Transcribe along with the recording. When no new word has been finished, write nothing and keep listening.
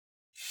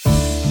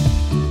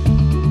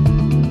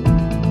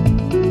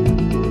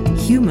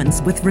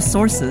Humans with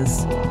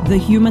Resources, the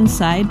human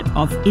side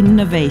of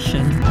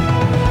innovation.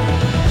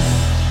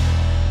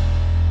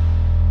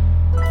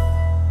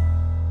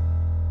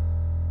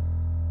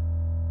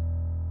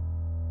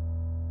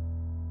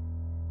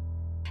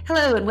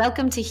 Hello and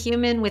welcome to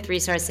Human with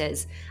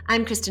Resources.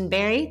 I'm Kristen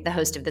Berry, the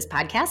host of this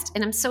podcast,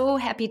 and I'm so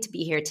happy to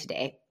be here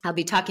today. I'll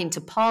be talking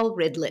to Paul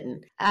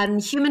Ridlin. On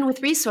Human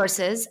with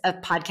Resources, a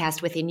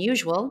podcast with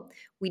Unusual,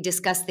 we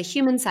discuss the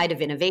human side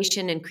of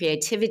innovation and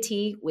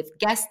creativity with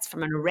guests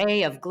from an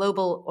array of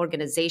global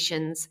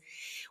organizations.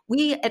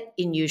 We at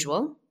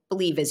Unusual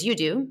believe, as you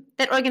do,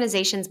 that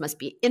organizations must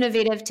be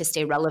innovative to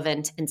stay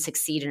relevant and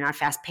succeed in our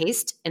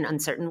fast-paced and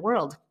uncertain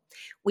world.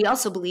 We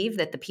also believe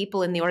that the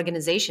people in the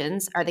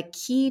organizations are the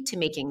key to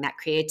making that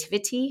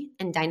creativity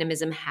and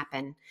dynamism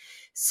happen.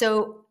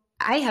 So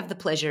I have the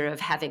pleasure of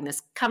having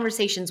this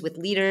conversations with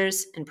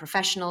leaders and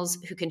professionals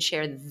who can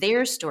share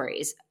their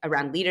stories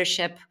around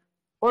leadership,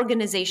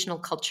 organizational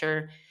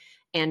culture,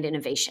 and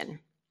innovation.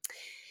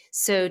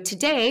 So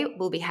today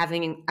we'll be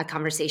having a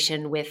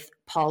conversation with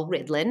Paul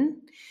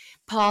Ridlin.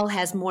 Paul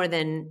has more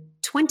than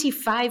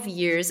 25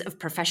 years of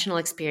professional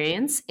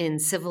experience in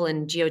civil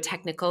and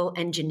geotechnical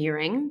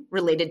engineering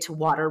related to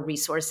water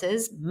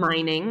resources,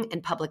 mining,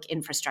 and public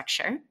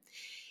infrastructure.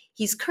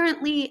 He's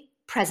currently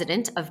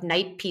president of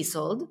Knight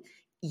Piésold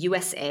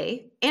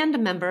USA and a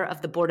member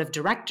of the board of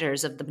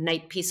directors of the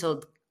Knight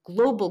Piésold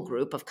global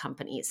group of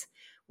companies,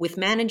 with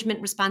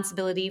management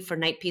responsibility for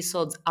Knight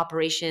Piésold's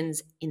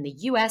operations in the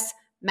US,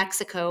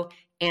 Mexico,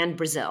 and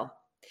Brazil.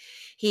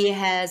 He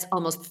has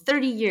almost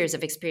 30 years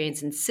of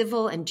experience in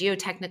civil and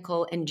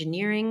geotechnical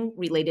engineering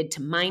related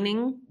to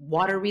mining,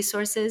 water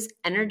resources,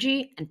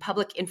 energy, and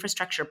public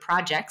infrastructure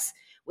projects,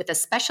 with a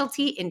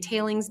specialty in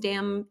tailings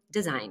dam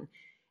design,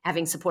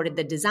 having supported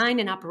the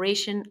design and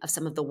operation of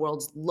some of the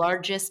world's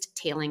largest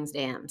tailings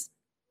dams.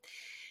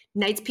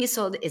 Knight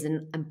Piésold is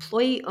an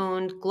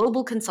employee-owned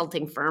global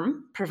consulting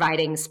firm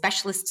providing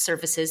specialist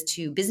services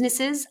to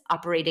businesses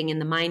operating in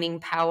the mining,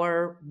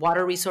 power,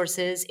 water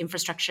resources,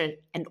 infrastructure,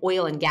 and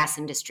oil and gas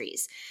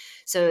industries.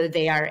 So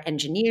they are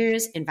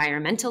engineers,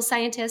 environmental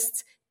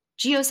scientists,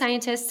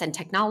 geoscientists, and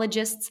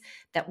technologists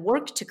that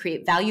work to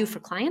create value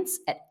for clients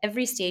at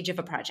every stage of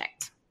a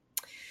project.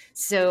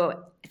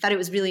 So I thought it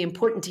was really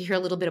important to hear a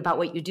little bit about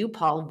what you do,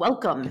 Paul.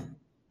 Welcome.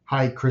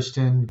 Hi,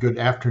 Kristen. Good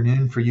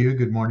afternoon for you.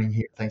 Good morning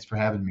here. Thanks for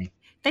having me.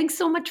 Thanks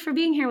so much for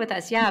being here with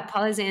us. Yeah,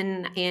 Paul is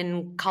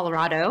in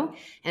Colorado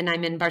and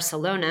I'm in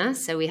Barcelona,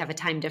 so we have a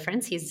time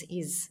difference.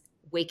 He's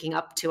waking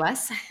up to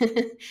us.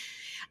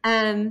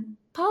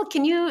 Paul,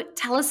 can you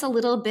tell us a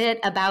little bit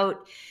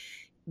about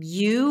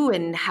you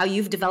and how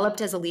you've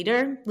developed as a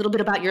leader? A little bit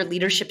about your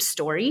leadership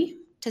story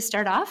to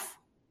start off?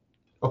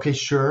 Okay,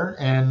 sure.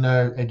 And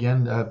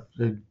again, a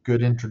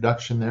good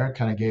introduction there.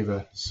 Kind of gave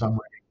a summary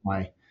of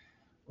my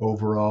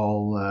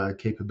overall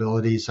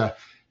capabilities. I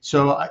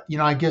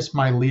guess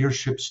my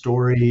leadership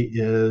story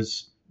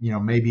is,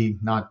 maybe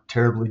not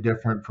terribly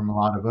different from a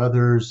lot of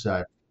others.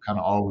 I've kind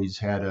of always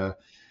had a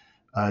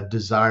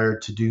desire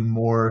to do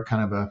more,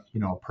 kind of a,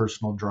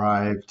 personal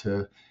drive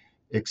to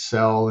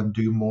excel and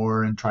do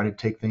more and try to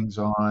take things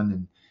on,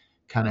 and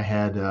kind of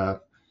had, kind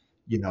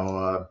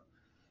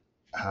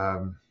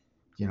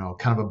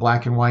of a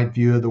black and white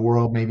view of the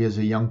world, maybe as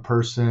a young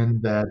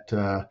person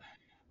that,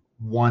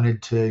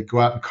 wanted to go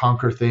out and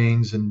conquer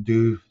things and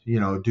do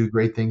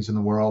great things in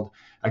the world.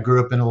 I grew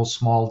up in a little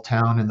small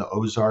town in the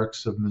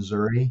Ozarks of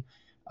Missouri.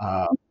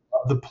 Love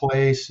the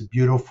place,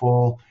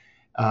 beautiful,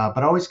 but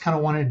I always kind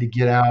of wanted to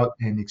get out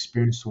and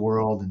experience the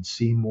world and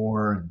see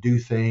more and do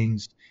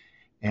things.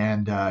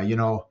 And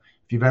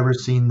if you've ever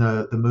seen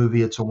the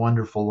movie It's a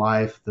Wonderful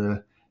Life,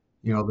 the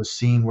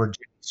scene where James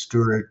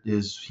Stewart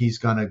he's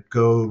gonna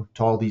go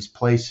to all these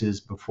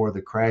places before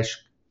the crash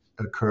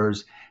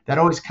occurs. That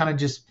always kind of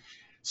just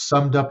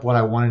summed up what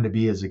I wanted to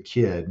be as a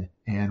kid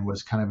and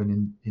was kind of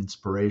an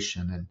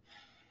inspiration. And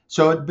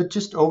so, but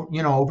just,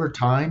 over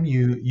time,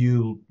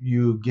 you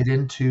get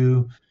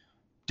into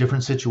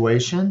different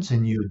situations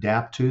and you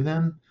adapt to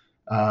them.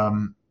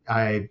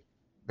 I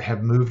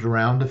have moved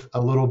around a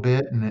little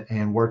bit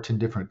and worked in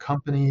different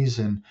companies.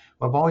 And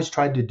what I've always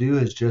tried to do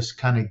is just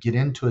kind of get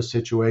into a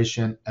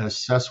situation and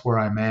assess where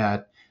I'm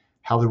at,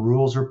 how the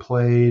rules are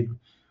played,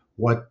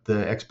 what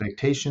the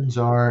expectations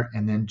are,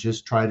 and then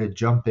just try to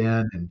jump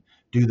in and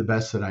do the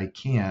best that I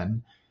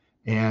can.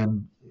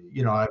 And,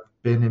 I've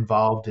been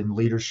involved in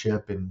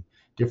leadership in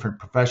different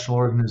professional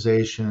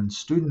organizations,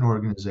 student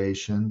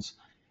organizations,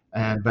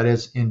 but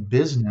as in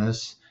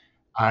business,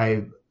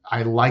 I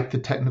like the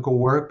technical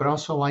work, but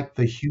also like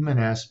the human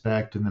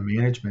aspect and the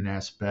management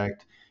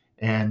aspect.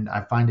 And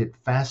I find it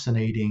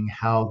fascinating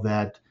how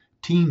that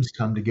teams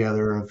come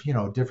together of,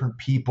 different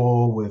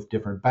people with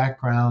different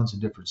backgrounds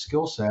and different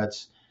skill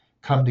sets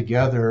come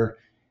together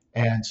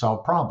and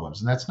solve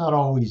problems. And that's not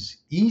always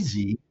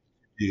easy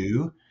to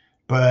do,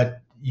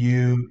 but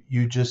you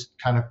just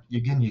kind of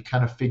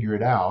figure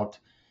it out.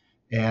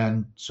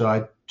 And so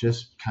I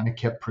just kind of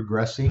kept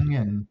progressing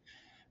and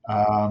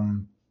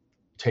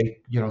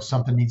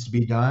something needs to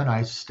be done.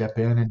 I step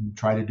in and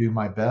try to do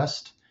my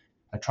best.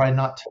 I try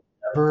not to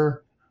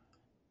never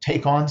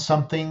take on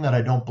something that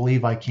I don't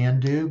believe I can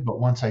do, but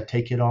once I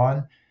take it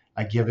on,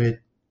 I give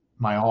it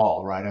my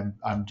all, right?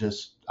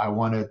 I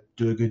want to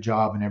do a good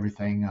job in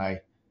everything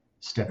I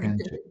step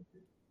into.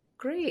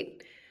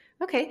 Great.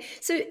 Okay.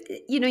 So,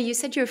 you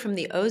said you're from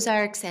the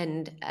Ozarks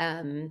and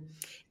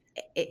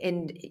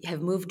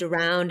have moved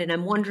around, and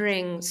I'm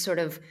wondering sort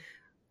of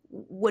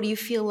what do you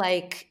feel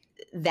like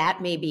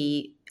that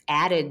maybe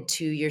added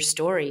to your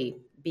story,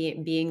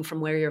 being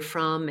from where you're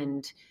from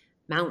and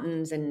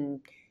mountains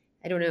and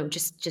I don't know,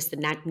 just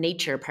the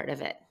nature part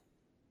of it.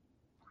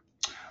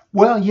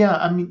 Well, yeah,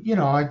 I mean,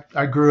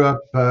 I grew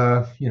up,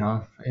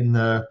 in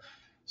the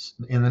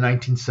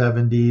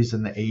 1970s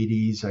and the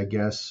 80s, I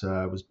guess.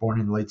 I was born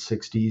in the late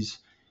 60s.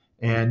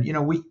 And,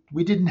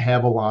 we didn't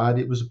have a lot.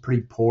 It was a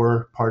pretty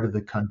poor part of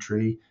the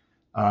country.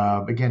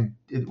 Again,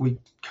 we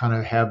kind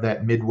of have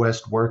that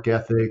Midwest work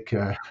ethic.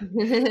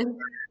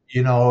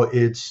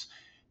 It's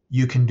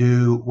you can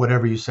do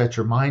whatever you set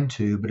your mind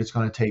to, but it's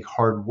going to take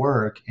hard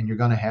work, and you're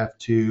going to have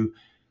to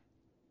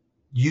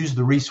use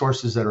the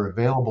resources that are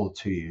available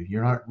to you.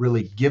 You're not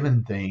really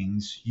given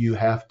things. You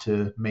have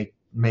to make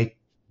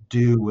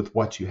do with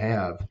what you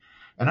have.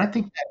 And I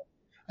think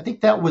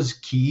that was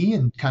key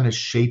in kind of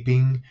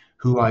shaping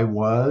who I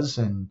was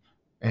and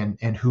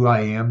who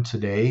I am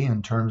today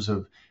in terms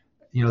of,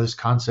 this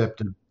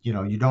concept of,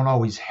 you don't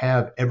always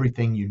have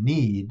everything you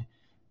need,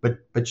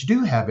 but you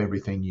do have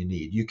everything you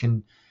need. You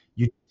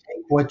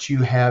take what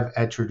you have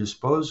at your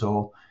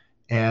disposal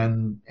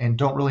and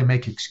don't really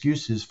make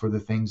excuses for the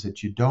things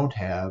that you don't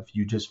have.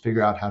 You just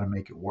figure out how to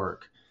make it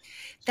work.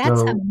 That's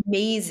So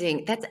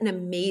amazing. That's an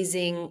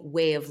amazing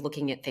way of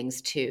looking at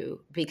things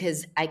too,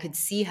 because I could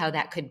see how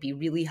that could be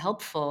really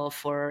helpful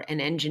for an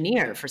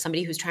engineer, for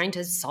somebody who's trying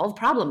to solve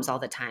problems all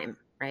the time,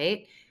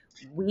 right?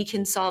 We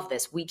can solve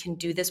this. We can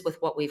do this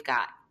with what we've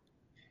got.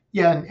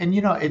 yeah, and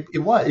it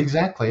was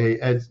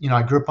exactly as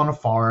I grew up on a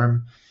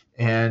farm,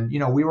 and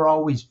we were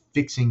always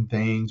fixing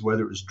things,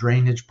 whether it was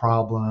drainage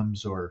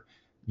problems or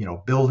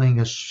building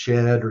a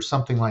shed or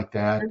something like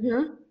that.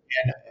 Mhm.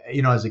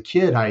 And as a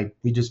kid,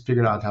 we just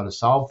figured out how to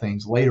solve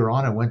things. Later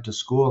on, I went to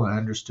school and I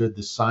understood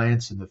the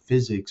science and the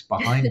physics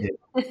behind it.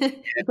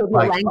 The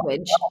Like,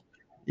 language.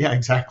 yeah,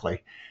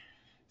 exactly.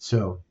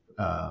 So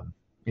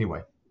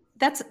anyway,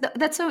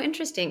 That's so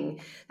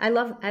interesting. I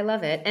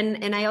love it,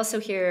 and I also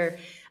hear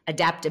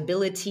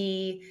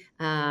adaptability,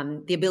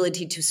 the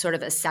ability to sort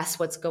of assess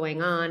what's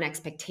going on,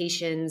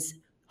 expectations,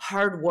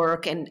 hard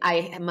work. And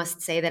I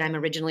must say that I'm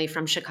originally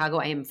from Chicago.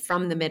 I am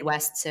from the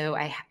Midwest, so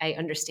I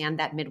understand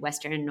that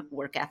Midwestern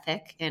work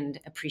ethic and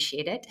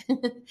appreciate it.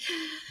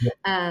 yeah.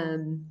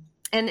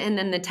 And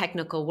then the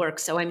technical work.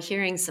 So I'm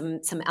hearing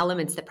some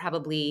elements that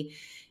probably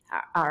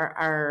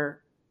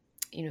are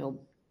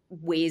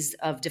ways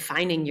of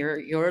defining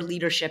your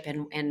leadership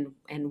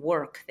and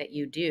work that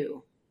you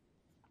do.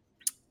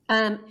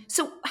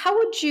 So what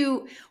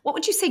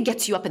would you say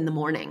gets you up in the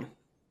morning?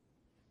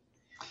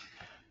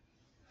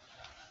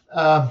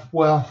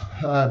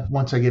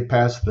 Once I get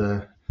past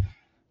the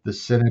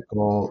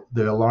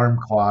alarm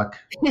clock,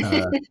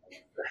 uh,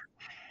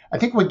 I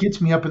think what gets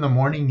me up in the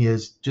morning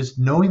is just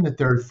knowing that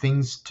there are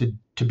things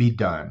to be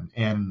done,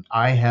 and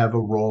I have a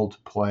role to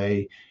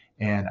play,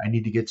 and I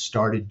need to get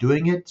started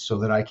doing it so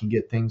that I can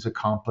get things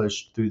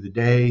accomplished through the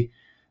day.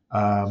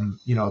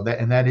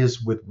 That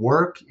is with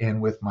work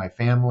and with my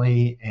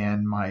family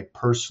and my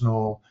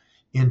personal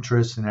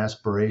interests and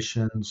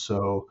aspirations.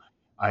 So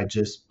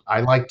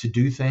I like to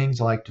do things.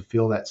 I like to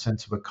feel that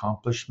sense of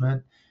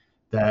accomplishment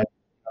that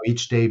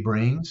each day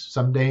brings.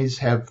 Some days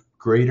have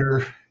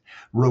greater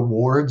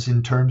rewards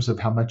in terms of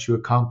how much you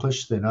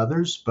accomplish than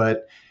others,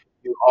 but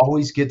you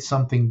always get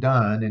something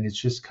done, and it's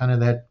just kind of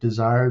that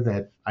desire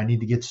that I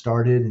need to get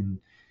started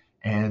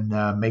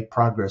and make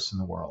progress in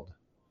the world.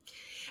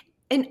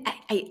 And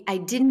I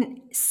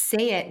didn't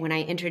say it when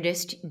I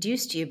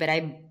introduced you, but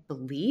I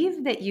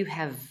believe that you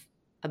have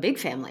a big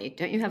family.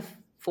 Don't you have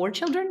 4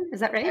 children? Is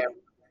that right?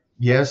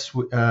 Yes,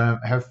 I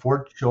have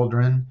 4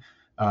 children.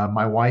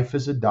 My wife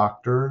is a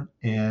doctor,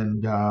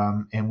 and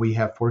we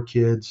have 4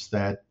 kids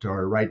that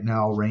are right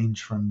now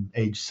range from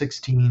age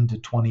 16 to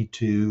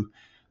 22.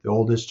 The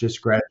oldest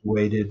just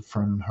graduated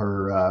from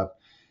her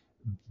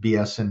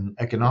BS in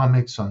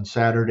economics on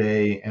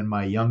Saturday, and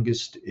my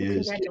youngest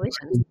is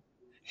Congratulations.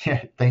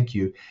 yeah, thank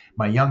you.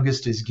 My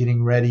youngest is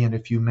getting ready in a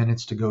few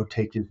minutes to go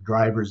take his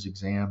driver's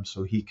exam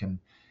so he can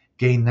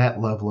gain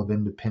that level of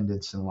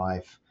independence in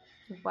life.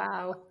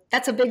 Wow.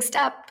 That's a big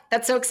step.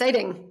 That's so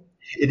exciting.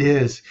 It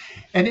is,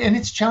 and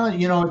it's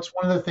challenging. It's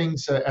one of the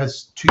things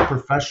as two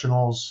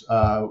professionals,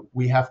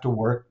 we have to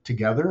work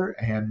together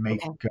and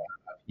make Okay.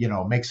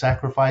 make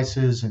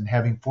sacrifices. And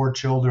having 4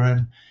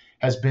 children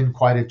has been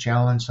quite a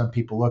challenge. Some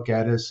people look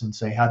at us and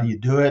say, "How do you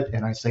do it?"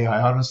 And I say,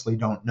 "I honestly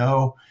don't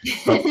know,"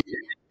 but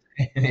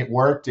and it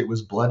worked. It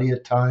was bloody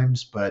at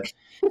times, but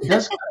it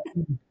does.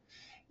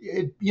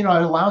 It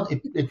allowed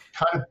it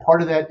kind of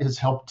part of that has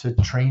helped to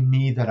train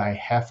me that I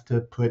have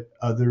to put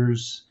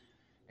others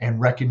and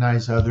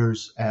recognize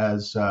others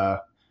as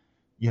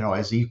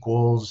as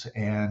equals,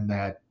 and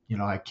that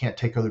I can't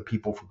take other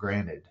people for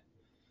granted.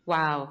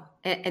 Wow.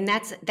 And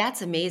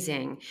that's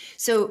amazing.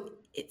 So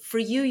for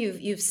you,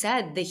 you've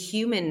said the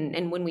human,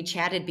 and when we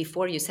chatted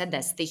before, you said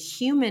this, the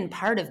human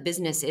part of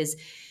business is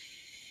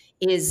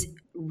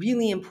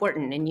really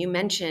important. And you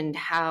mentioned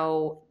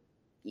how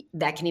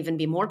that can even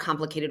be more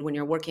complicated when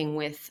you're working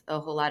with a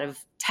whole lot of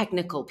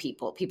technical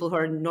people who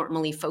are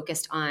normally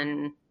focused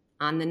on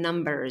the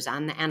numbers,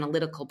 on the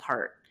analytical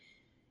part.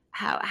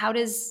 How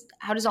does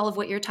all of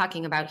what you're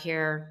talking about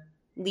here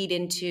lead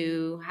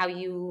into how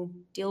you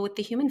deal with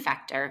the human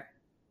factor?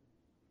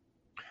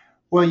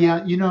 Well,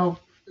 yeah,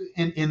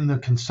 in the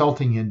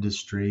consulting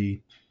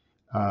industry,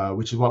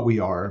 which is what we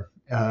are,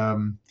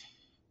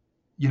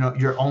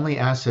 your only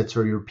assets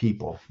are your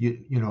people.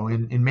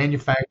 In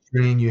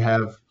manufacturing,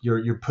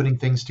 you're putting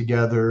things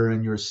together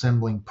and you're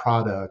assembling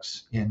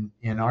products. In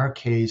our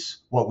case,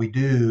 what we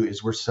do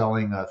is we're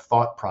selling a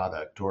thought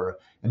product or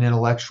an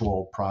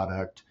intellectual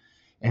product.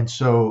 And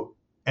so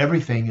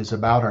everything is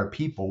about our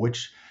people,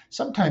 which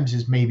sometimes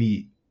is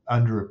maybe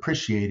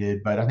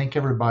underappreciated, but I think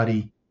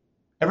everybody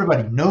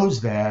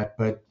knows that.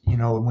 But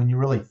when you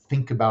really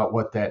think about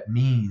what that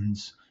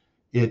means,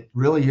 it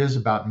really is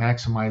about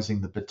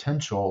maximizing the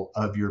potential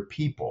of your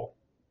people.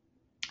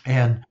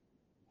 And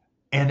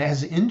and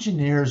as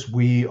engineers,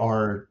 we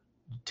are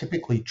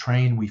typically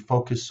trained, we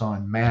focus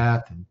on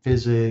math and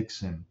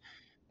physics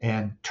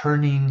and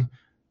turning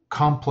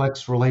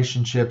complex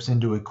relationships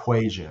into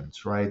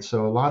equations, right?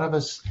 So a lot of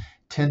us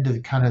tend to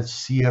kind of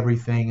see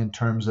everything in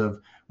terms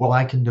of, well,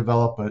 I can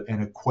develop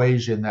an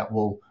equation that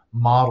will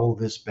model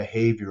this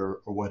behavior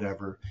or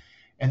whatever.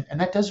 And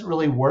that doesn't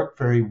really work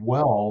very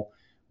well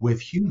with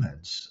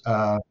humans,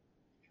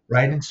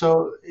 right? And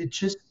so it's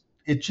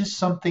just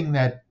something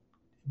that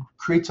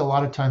creates a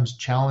lot of times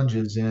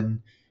challenges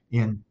in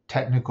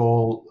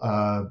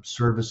technical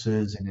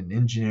services and in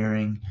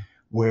engineering,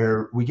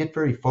 where we get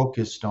very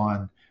focused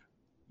on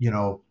you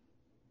know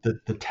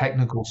the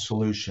technical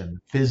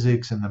solution,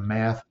 physics and the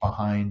math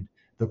behind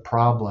the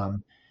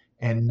problem,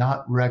 and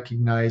not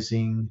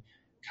recognizing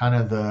kind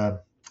of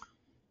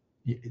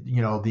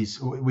these,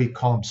 we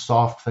call them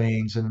soft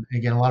things. And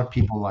again, a lot of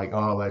people are like,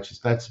 oh,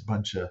 that's a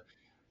bunch of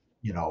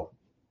you know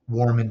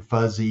warm and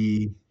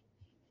fuzzy,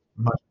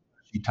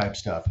 mushy type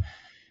stuff.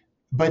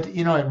 But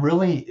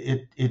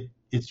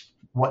it's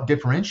what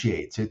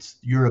differentiates. It's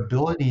your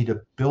ability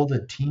to build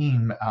a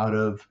team out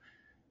of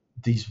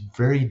these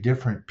very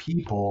different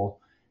people,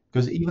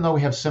 because even though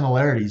we have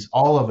similarities,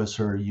 all of us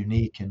are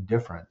unique and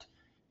different.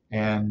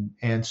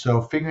 And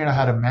so figuring out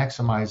how to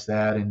maximize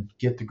that and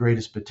get the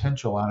greatest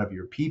potential out of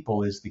your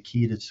people is the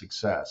key to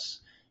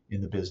success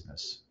in the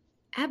business.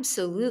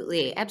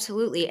 Absolutely,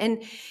 absolutely.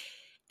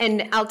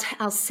 And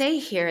I'll say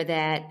here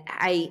that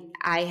I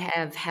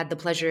have had the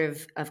pleasure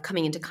of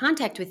coming into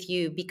contact with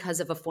you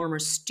because of a former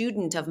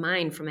student of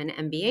mine from an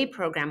MBA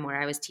program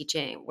where I was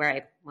teaching,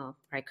 where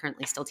I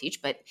currently still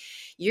teach, but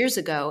years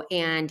ago.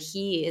 And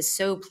he is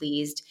so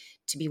pleased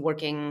to be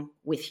working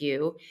with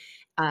you,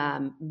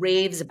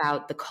 raves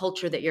about the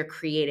culture that you're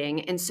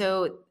creating. And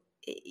so,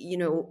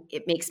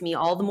 it makes me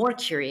all the more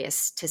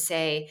curious to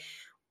say,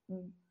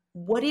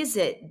 what is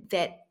it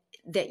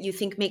that you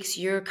think makes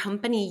your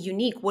company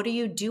unique? What are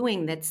you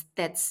doing that's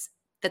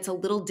a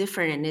little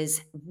different and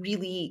is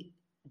really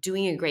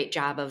doing a great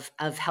job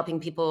of helping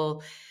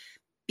people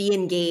be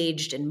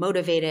engaged and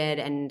motivated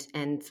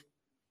and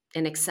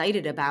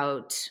excited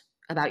about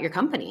your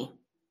company?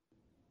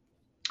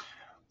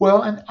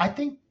 Well, and I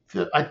think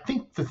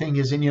the thing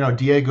is, and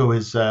Diego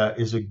is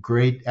a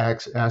great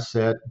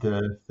asset,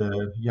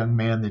 the young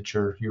man that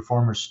your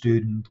former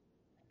student.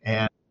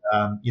 And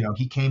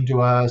he came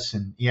to us,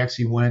 and he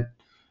actually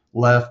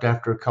left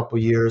after a couple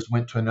of years,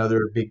 went to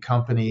another big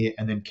company,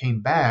 and then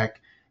came back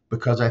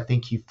because I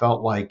think he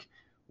felt like,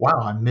 wow,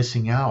 I'm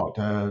missing out.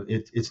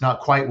 It's not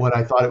quite what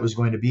I thought it was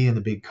going to be in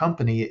the big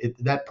company.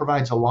 That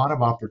provides a lot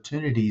of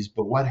opportunities,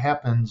 but what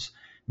happens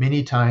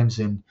many times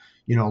in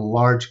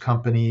large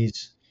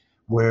companies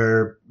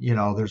where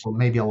there's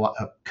maybe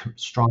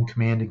strong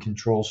command and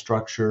control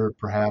structure,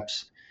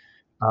 perhaps.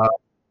 uh,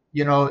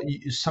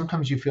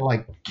 sometimes you feel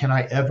like, can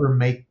I ever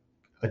make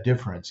a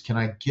difference? Can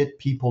I get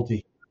people to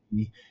hear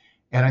me?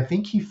 And I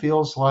think he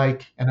feels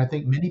like, and I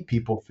think many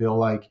people feel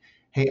like,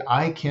 hey,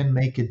 I can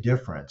make a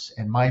difference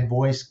and my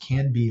voice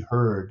can be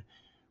heard.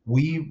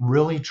 We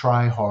really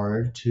try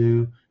hard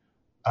to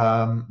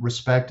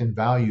respect and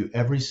value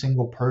every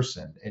single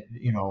person.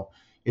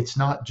 It's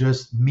not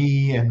just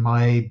me and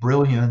my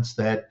brilliance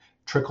that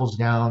trickles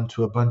down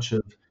to a bunch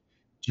of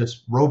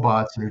just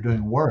robots that are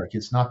doing work.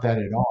 It's not that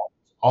at all.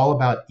 It's all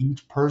about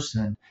each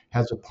person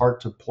has a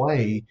part to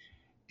play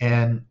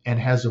and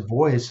has a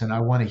voice, and I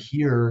want to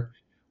hear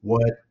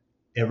what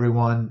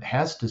everyone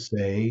has to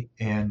say,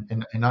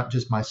 and not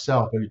just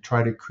myself, but we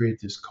try to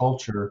create this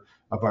culture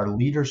of our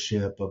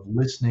leadership of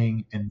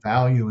listening and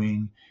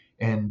valuing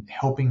and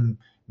helping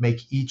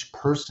make each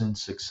person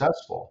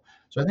successful.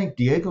 So I think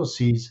Diego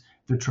sees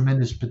the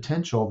tremendous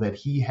potential that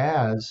he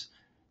has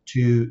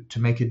to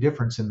make a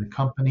difference in the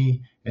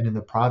company and in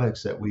the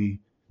products that we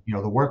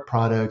the work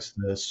products,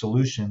 the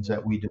solutions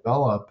that we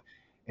develop.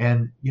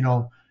 And,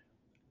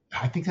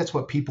 I think that's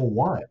what people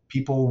want.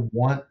 People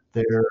want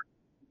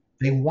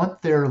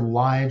their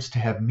lives to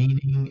have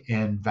meaning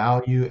and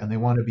value, and they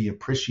want to be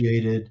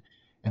appreciated,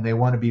 and they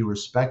want to be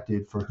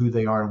respected for who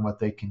they are and what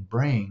they can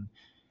bring.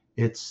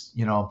 It's,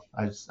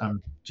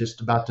 I'm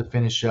just about to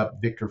finish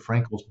up Viktor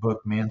Frankl's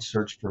book, Man's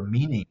Search for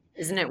Meaning.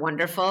 Isn't it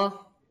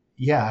wonderful?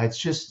 Yeah, it's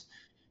just,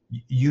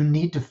 you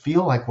need to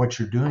feel like what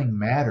you're doing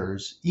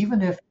matters,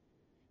 even if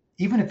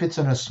it's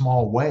in a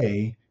small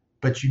way,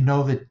 but you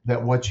know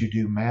that what you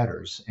do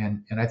matters.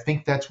 And I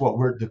think that's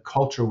what the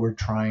culture we're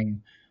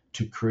trying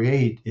to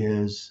create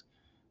is,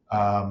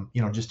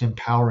 just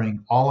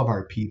empowering all of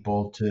our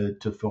people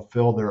to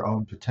fulfill their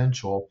own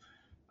potential.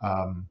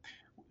 Um,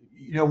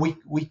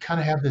 we kind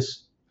of have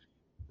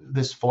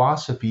this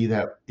philosophy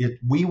that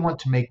we want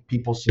to make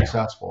people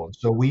successful. And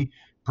so we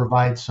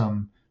provide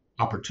some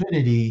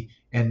opportunity,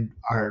 and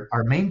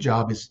our main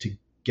job is to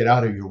get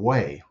out of your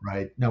way,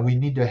 right? Now we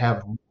need to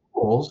have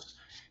rules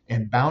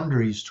and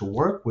boundaries to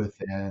work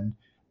within,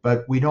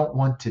 but we don't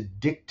want to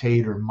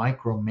dictate or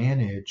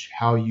micromanage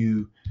how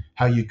you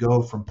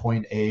go from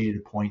point A to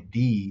point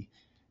D,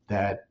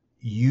 that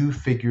you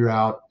figure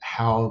out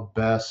how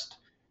best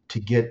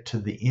to get to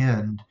the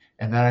end.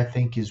 And that, I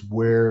think, is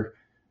where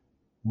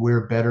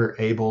we're better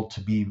able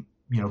to be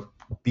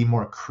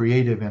more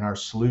creative in our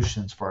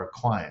solutions for our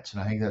clients.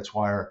 And I think that's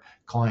why our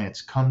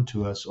clients come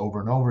to us over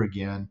and over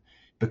again,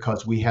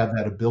 because we have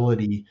that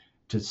ability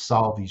to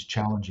solve these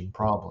challenging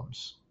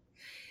problems.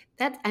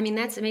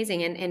 That's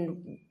amazing.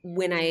 And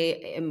when I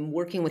am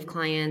working with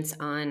clients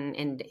and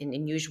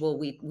in usual,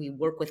 we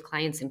work with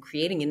clients in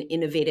creating an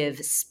innovative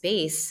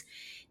space.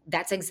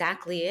 That's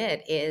exactly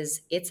it.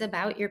 It's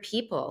about your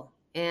people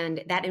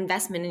and that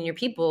investment in your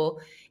people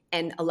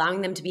and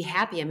allowing them to be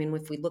happy. I mean,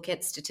 if we look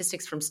at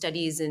statistics from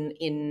studies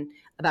in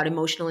about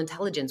emotional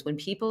intelligence, when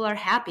people are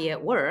happy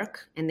at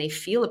work and they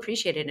feel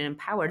appreciated and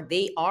empowered,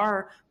 they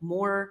are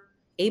more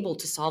able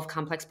to solve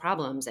complex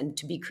problems and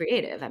to be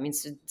creative. I mean,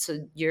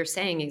 so you're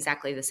saying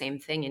exactly the same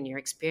thing in your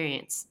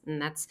experience.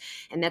 And that's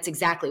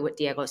exactly what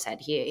Diego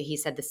said. He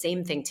said the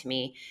same thing to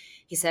me.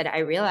 He said, I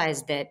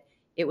realized that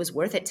it was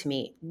worth it to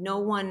me. No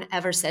one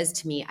ever says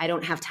to me, I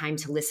don't have time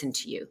to listen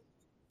to you.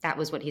 That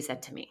was what he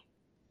said to me.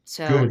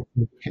 So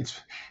Good.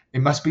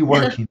 It must be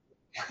working.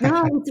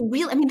 no, it's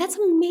real. I mean, that's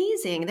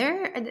amazing.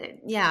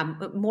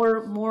 But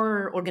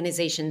more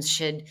organizations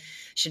should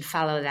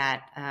follow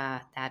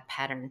that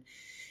pattern.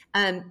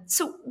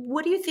 So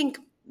what do you think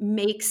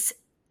makes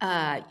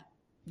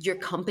your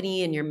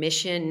company and your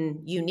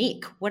mission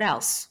unique? What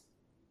else?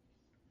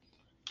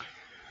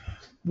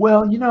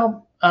 Well,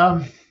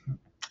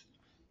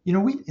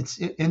 it's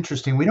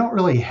interesting. We don't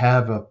really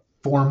have a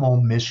formal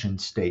mission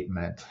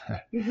statement,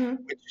 Mm-hmm.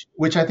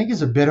 which I think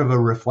is a bit of a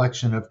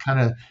reflection of kind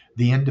of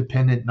the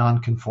independent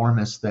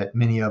nonconformists that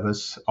many of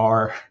us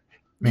are,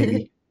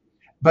 maybe.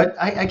 But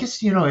I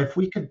guess,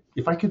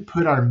 if I could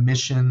put our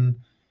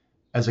mission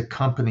as a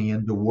company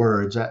into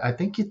words, I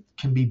think it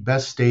can be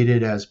best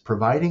stated as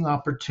providing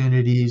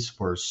opportunities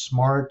for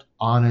smart,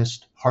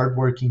 honest,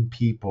 hardworking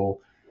people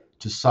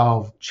to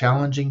solve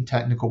challenging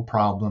technical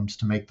problems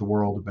to make the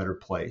world a better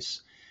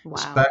place.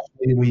 Wow.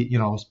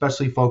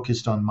 Especially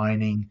focused on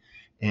mining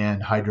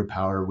and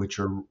hydropower, which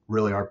are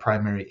really our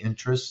primary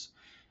interests.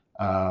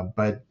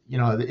 But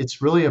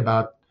it's really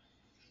about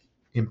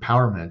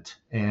empowerment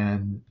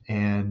and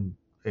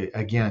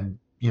again,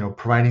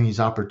 providing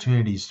these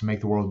opportunities to make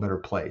the world a better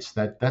place.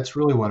 That's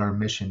really what our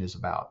mission is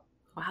about.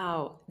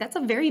 Wow, that's a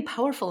very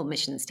powerful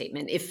mission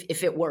statement.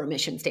 If it were a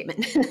mission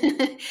statement,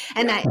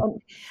 and Yeah.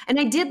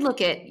 I did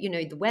look at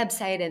the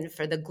website and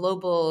for the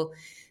global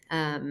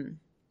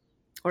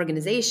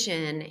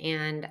organization,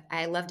 and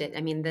I loved it.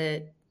 I mean,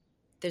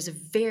 there's a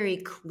very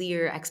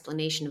clear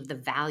explanation of the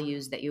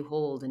values that you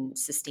hold and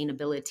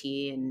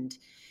sustainability, and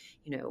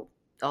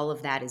all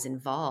of that is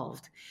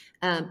involved.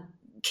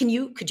 Could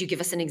you give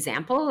us an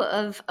example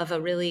of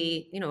a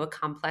really a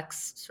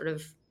complex sort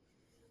of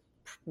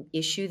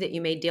issue that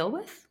you may deal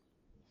with?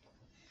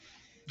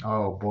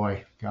 Oh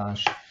boy,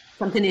 gosh.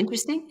 Something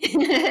interesting?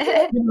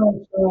 I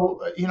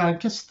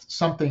guess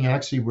something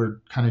actually we're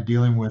kind of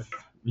dealing with,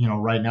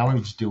 right now, we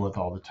just deal with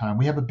all the time.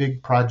 We have a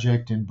big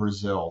project in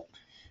Brazil,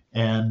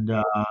 and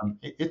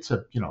it's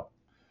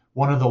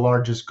one of the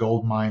largest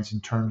gold mines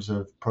in terms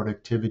of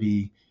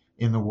productivity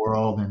in the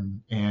world,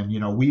 and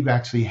we've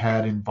actually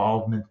had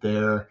involvement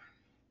there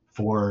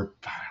for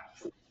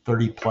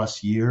 30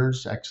 plus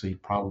years, actually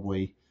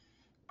probably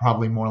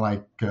more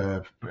like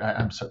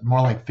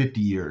more like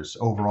 50 years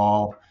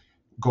overall,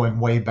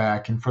 going way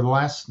back. And for the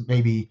last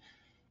maybe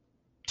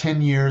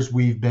 10 years,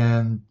 we've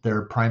been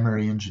their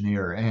primary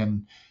engineer.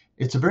 And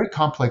it's a very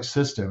complex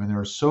system, and there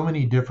are so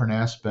many different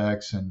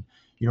aspects. And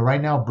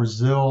right now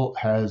Brazil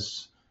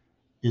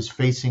is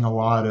facing a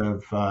lot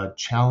of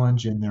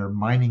challenge in their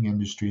mining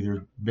industry. There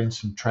have been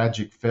some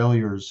tragic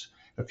failures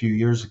a few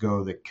years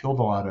ago that killed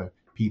a lot of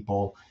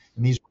people.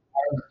 And these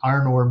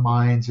iron ore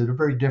mines that are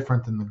very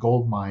different than the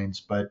gold mines.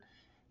 But,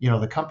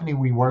 the company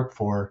we work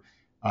for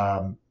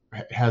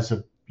has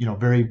a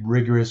very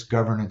rigorous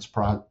governance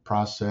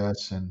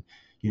process, and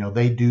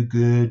they do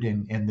good,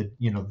 and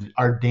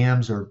our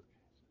dams are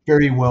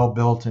very well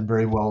built and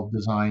very well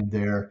designed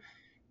there.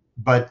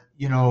 But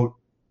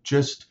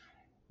just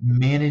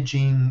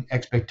managing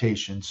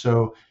expectations.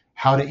 So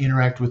how to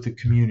interact with the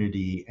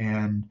community,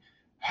 and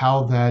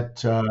how that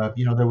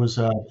there was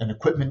an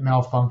equipment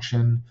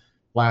malfunction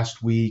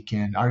last week,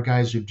 and our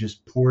guys have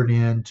just poured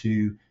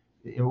into.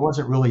 It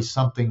wasn't really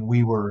something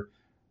we were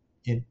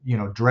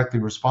directly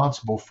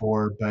responsible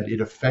for, but it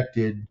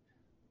affected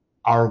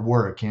our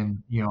work,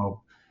 and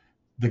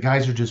the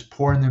guys are just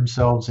pouring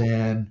themselves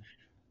in,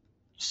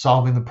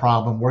 solving the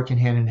problem, working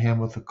hand in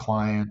hand with the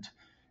client.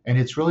 And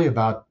it's really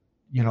about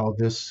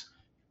this.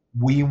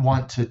 We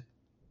want to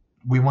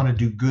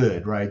do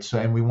good, right? So,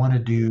 and we want to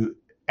do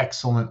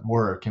excellent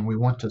work, and we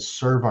want to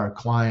serve our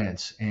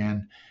clients,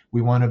 and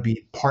we want to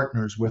be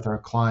partners with our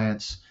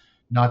clients,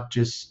 not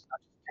just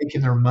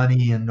taking their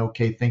money and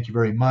okay, thank you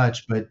very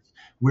much, but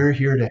we're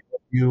here to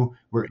help you.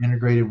 We're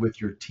integrated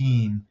with your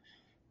team,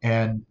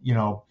 and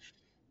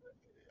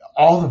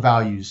all the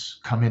values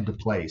come into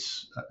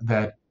place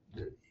that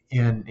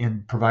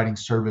in providing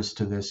service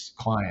to this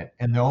client.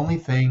 And the only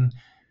thing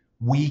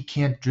we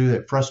can't do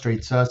that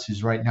frustrates us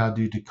is right now,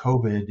 due to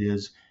COVID,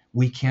 is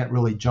we can't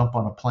really jump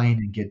on a plane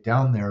and get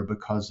down there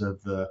because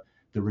of the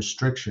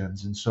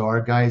restrictions. And so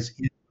our guys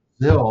in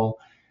Brazil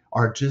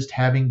are just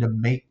having to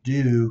make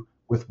do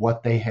with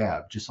what they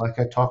have. Just like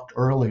I talked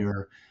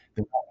earlier,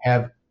 they don't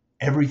have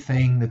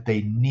everything that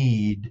they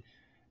need,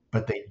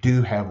 but they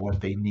do have what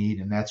they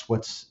need, and that's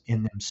what's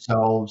in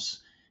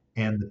themselves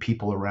and the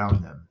people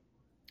around them.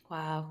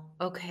 Wow.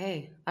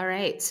 Okay. All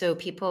right. So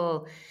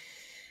people,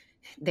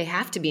 they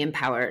have to be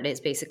empowered,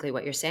 is basically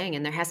what you're saying.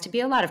 And there has to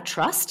be a lot of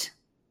trust.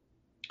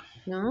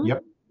 No?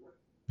 Yep.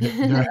 There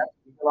has to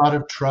be a lot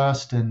of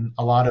trust and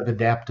a lot of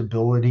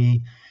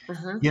adaptability.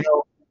 Uh-huh.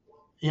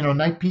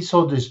 Knight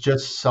Peacehold is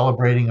just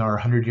celebrating our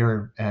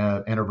 100-year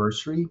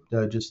anniversary,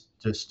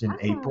 just in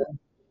April,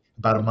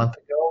 about a month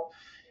ago.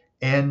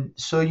 And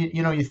so,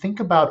 you think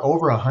about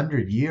over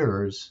 100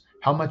 years,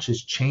 how much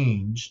has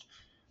changed,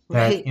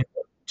 that Right.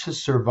 to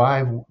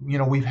survive,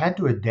 we've had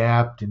to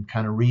adapt and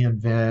kind of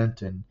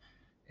reinvent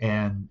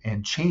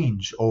and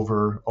change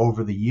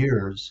over the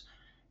years.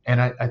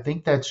 And I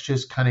think that's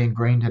just kind of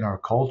ingrained in our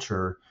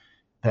culture,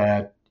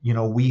 that,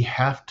 we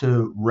have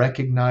to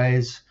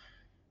recognize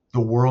the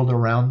world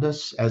around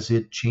us as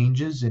it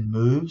changes and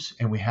moves,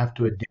 and we have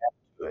to adapt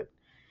to it.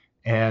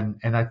 And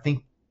I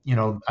think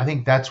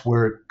that's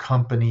where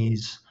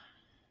companies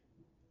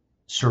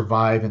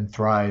survive and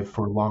thrive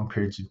for long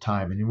periods of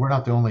time. And we're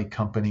not the only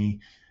company.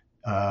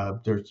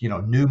 There's,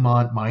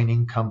 Newmont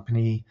Mining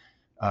Company,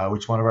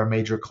 which one of our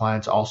major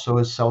clients also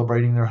is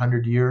celebrating their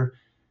 100-year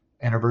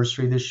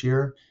anniversary this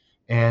year.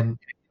 And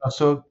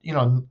so,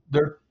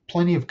 there are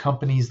plenty of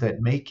companies that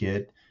make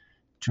it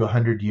to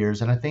 100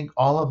 years. And I think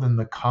all of them,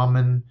 the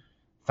common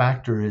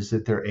factor is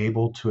that they're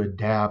able to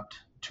adapt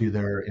to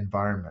their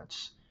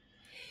environments.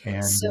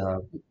 And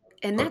So,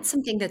 and that's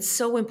something that's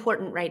so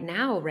important right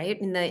now, right?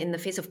 In the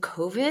face of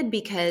COVID,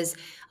 because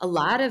a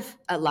lot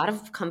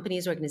of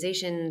companies,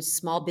 organizations,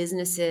 small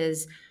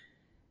businesses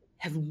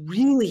have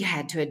really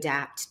had to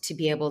adapt to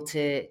be able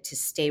to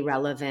stay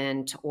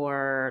relevant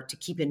or to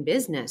keep in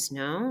business,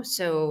 no?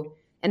 So,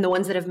 and the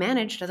ones that have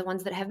managed are the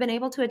ones that have been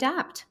able to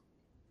adapt.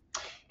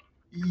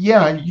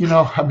 yeah,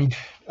 I mean,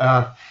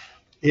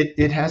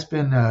 it has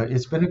been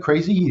it's been a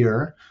crazy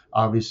year,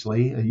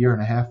 obviously, a year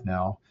and a half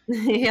now.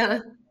 Yeah.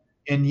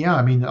 And yeah,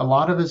 I mean, a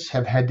lot of us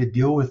have had to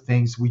deal with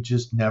things we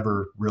just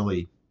never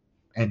really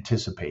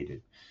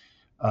anticipated.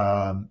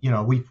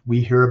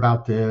 We hear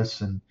about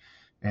this, and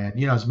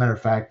as a matter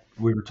of fact,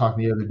 we were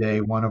talking the other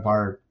day. One of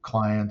our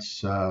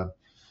clients, a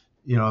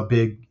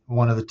big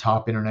one of the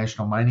top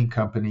international mining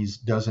companies,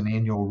 does an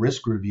annual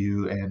risk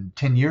review, and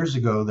 10 years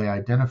ago they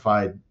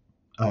identified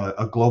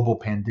a global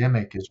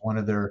pandemic as one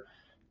of their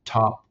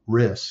top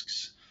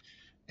risks.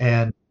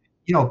 And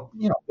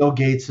Bill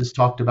Gates has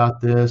talked about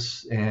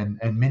this, and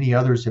many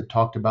others have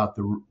talked about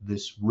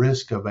this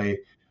risk of a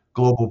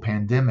global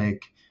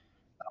pandemic,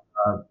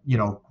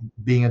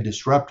 being a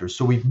disruptor.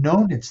 So we've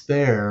known it's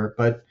there,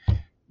 but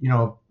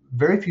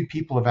very few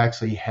people have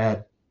actually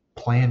had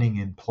planning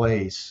in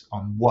place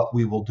on what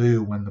we will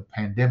do when the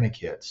pandemic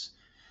hits.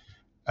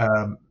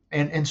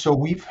 And so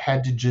we've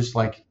had to just,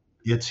 like,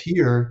 it's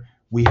here.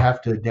 We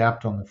have to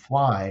adapt on the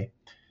fly.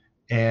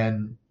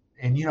 And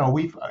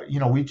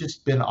we've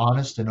just been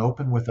honest and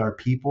open with our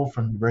people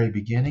from the very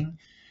beginning.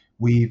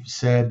 We've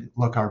said,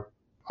 look,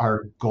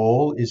 our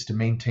goal is to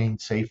maintain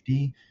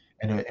safety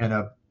and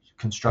a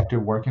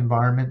constructive work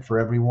environment for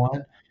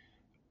everyone.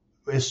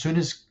 As soon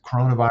as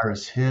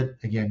coronavirus hit,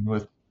 again,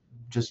 with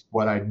just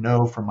what I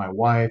know from my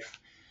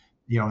wife,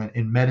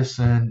 in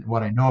medicine,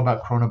 what I know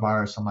about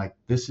coronavirus, I'm like,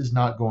 this is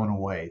not going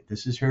away.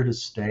 This is here to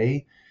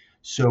stay.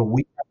 So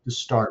we have to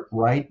start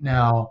right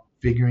now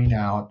figuring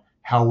out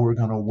how we're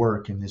going to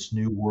work in this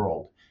new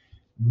world,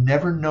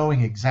 never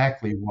knowing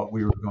exactly what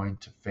we were going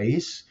to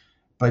face,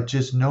 but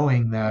just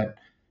knowing that,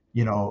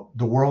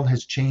 the world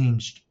has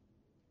changed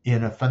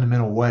in a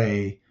fundamental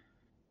way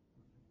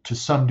to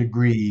some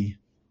degree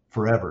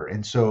forever.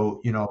 And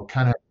so,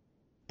 kind of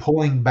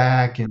pulling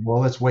back and,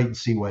 well, let's wait and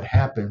see what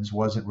happens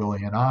wasn't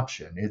really an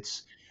option.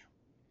 It's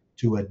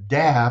to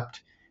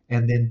adapt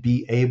and then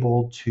be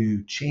able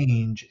to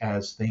change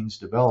as things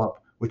develop,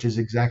 which is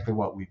exactly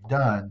what we've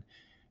done.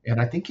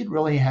 And I think it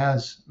really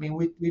has, I mean,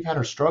 we've had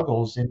our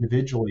struggles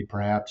individually,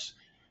 perhaps,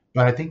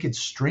 but I think it's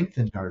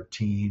strengthened our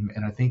team.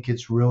 And I think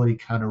it's really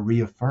kind of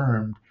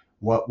reaffirmed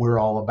what we're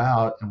all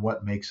about and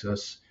what makes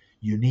us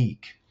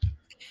unique.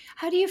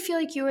 How do you feel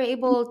like you were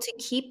able to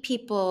keep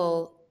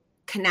people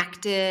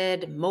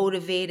connected,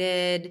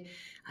 motivated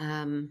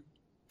um,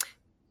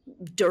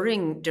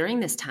 during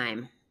this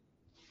time?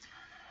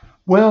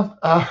 Well,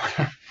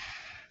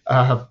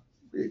 uh,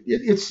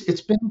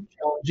 it's been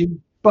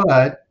challenging,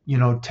 but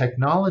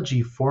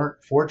technology,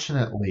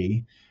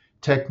 fortunately,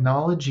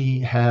 technology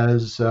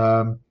has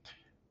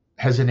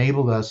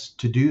enabled us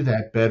to do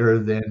that better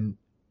than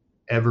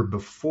ever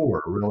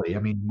before. Really, I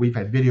mean, we've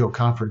had video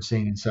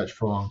conferencing and such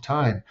for a long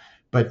time,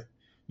 but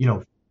you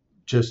know,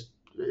 just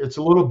it's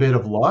a little bit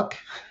of luck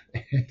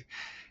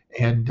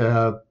and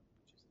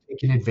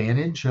taking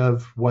advantage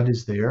of what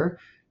is there.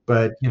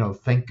 But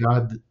thank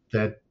God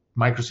that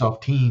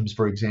Microsoft Teams,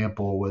 for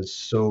example, was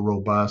so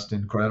robust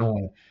and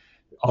incredible.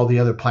 All the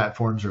other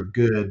platforms are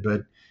good,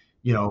 but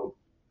you know,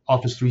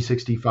 Office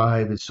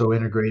 365 is so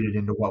integrated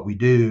into what we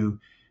do,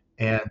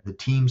 and the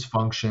Teams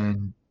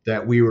function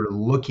that we were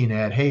looking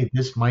at, hey,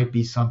 this might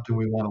be something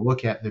we want to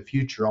look at in the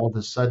future, all of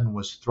a sudden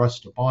was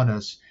thrust upon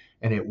us,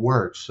 and it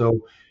worked. So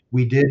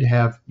we did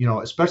have,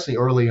 especially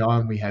early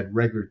on, we had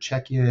regular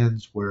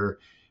check-ins where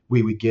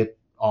we would get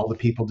all the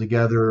people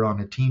together on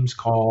a Teams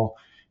call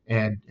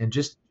and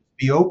just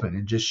be open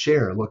and just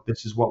share. Look,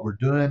 this is what we're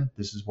doing.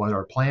 This is what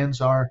our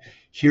plans are.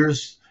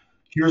 Here's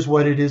here's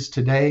what it is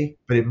today,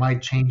 but it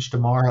might change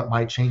tomorrow. It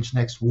might change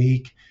next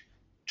week.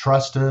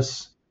 Trust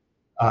us.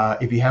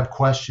 If you have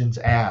questions,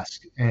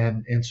 ask.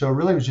 And so it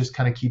really was just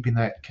kind of keeping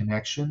that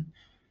connection.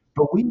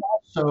 But we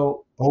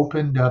also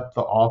opened up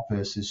the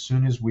office as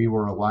soon as we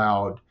were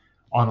allowed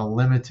on a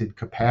limited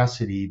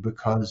capacity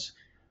because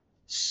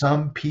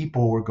some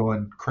people were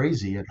going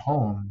crazy at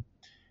home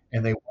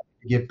and they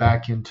wanted to get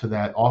back into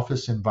that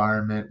office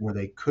environment where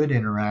they could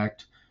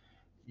interact.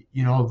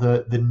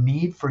 The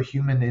need for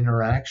human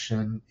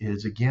interaction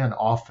is again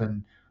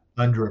often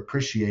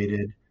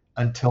underappreciated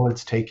until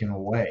it's taken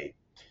away.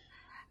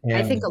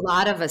 I think And a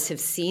lot of us have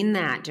seen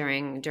that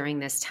during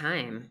this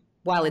time.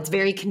 While it's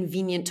very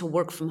convenient to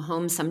work from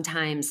home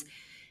sometimes,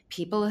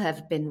 people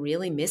have been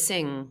really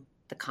missing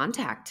the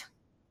contact.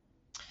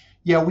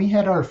 yeah, we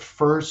had our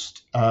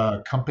first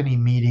company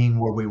meeting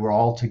where we were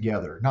all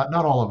together. Not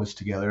all of us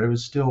together. It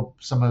was still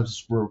some of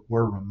us were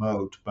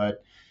remote,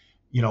 but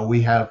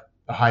we have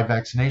a high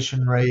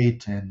vaccination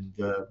rate and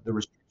the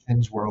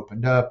restrictions were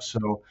opened up.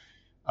 So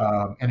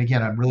and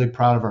again, I'm really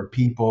proud of our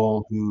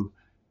people who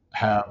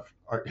have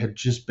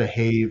just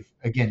behaved.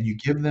 Again, you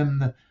give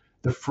them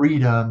the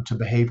freedom to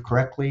behave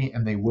correctly,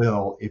 and they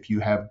will if you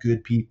have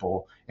good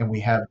people, and we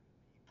have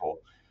people.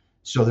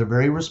 So they're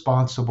very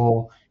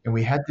responsible, and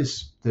we had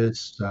this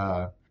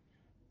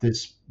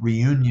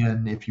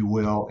reunion, if you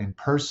will, in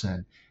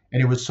person,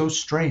 and it was so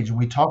strange. And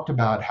we talked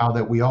about how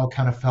that we all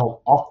kind of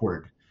felt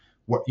awkward.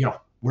 Where's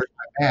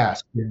my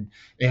mask,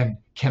 and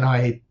can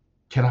I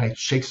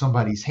shake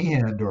somebody's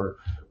hand or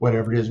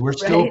whatever it is? We're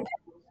still Right.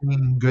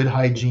 practicing good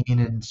hygiene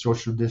and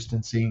social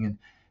distancing and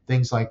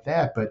things like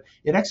that, but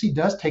it actually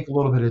does take a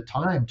little bit of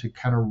time to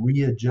kind of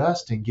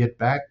readjust and get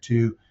back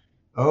to,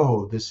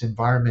 oh, this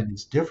environment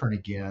is different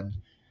again.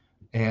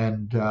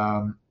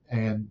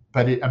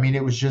 But I mean,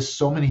 it was just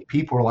so many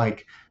people were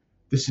like,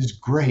 this is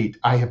great.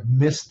 I have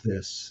missed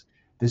this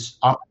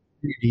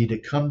opportunity to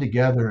come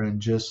together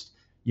and just,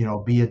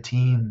 be a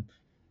team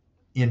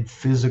in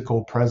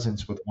physical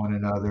presence with one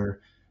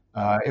another.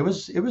 It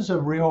was a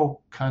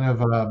real kind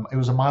of it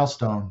was a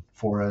milestone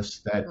for us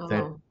that Oh,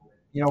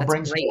 that's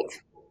brings forth.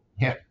 great.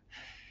 Yeah.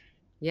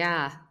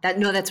 Yeah,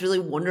 that's really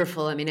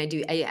wonderful. I mean,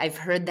 I've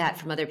heard that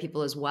from other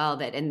people as well.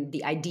 That and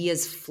the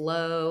ideas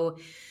flow,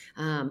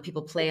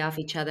 people play off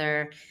each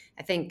other.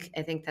 I think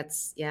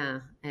that's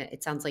yeah.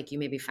 It sounds like you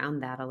maybe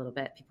found that a little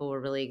bit. People were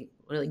really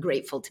really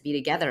grateful to be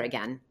together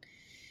again.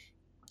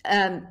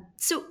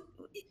 So,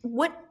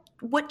 what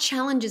what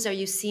challenges are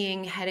you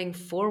seeing heading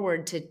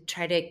forward to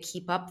try to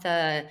keep up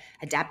the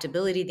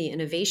adaptability, the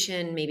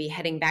innovation? Maybe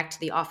heading back to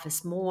the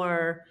office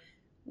more.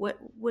 What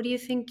do you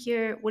think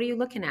what are you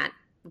looking at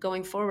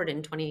going forward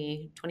in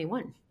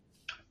 2021?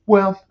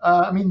 Well,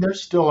 I mean, there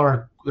still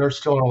are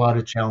a lot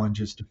of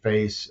challenges to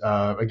face.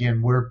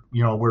 Again, we're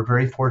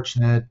very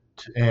fortunate,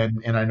 and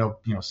I know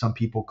some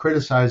people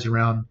criticize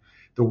around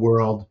the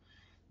world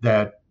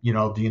that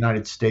the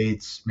United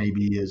States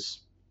maybe is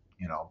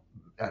you know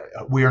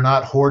we are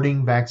not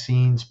hoarding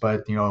vaccines,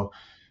 but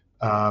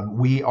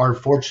we are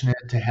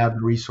fortunate to have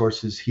the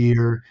resources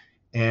here,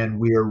 and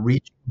we are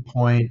reaching a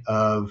point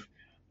of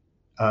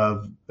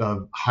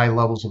high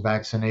levels of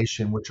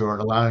vaccination, which are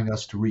allowing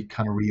us to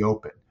kind of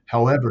reopen.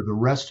 However, the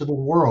rest of the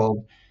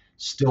world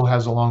still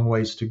has a long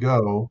ways to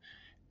go.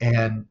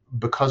 And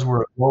because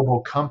we're a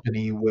global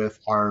company with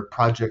our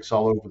projects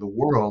all over the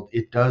world,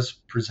 it does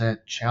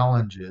present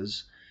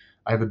challenges.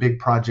 I have a big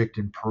project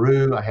in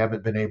Peru. I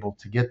haven't been able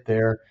to get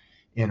there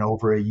in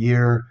over a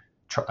year.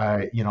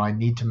 I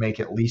need to make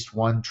at least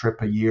one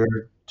trip a year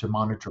to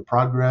monitor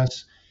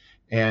progress.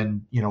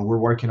 And, we're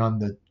working on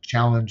the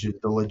challenges,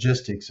 the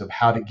logistics of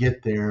how to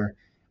get there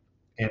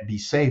and be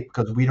safe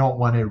because we don't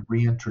want to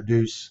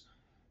reintroduce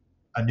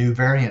a new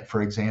variant,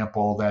 for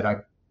example, that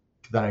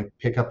I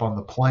pick up on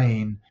the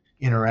plane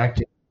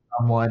interacting with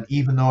someone,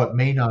 even though it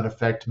may not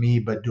affect me,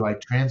 but do I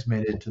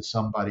transmit it to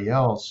somebody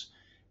else?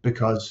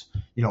 Because,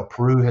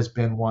 Peru has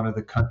been one of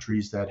the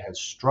countries that has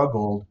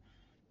struggled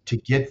to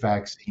get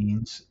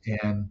vaccines,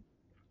 and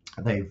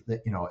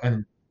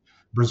and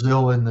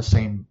Brazil in the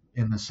same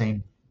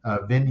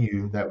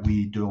venue that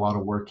we do a lot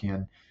of work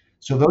in.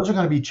 So those are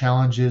going to be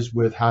challenges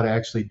with how to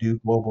actually do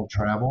global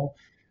travel.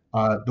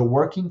 The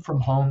working from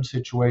home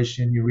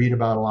situation, you read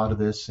about a lot of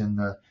this in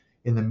the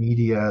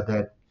media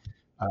that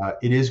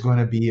it is going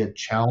to be a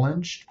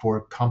challenge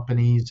for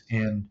companies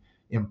and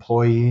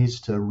employees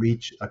to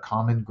reach a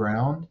common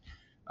ground.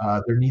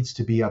 There needs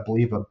to be, I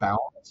believe, a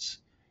balance.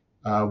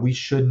 We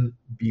shouldn't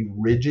be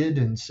rigid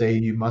and say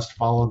you must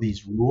follow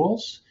these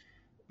rules,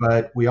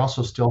 but we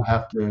also still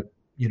have to,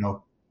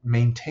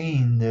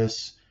 maintain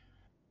this,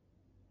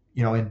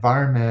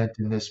 environment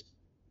and this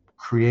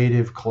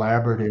creative,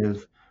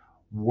 collaborative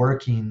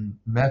working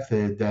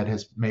method that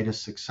has made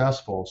us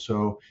successful.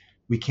 So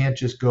we can't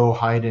just go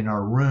hide in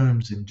our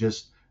rooms and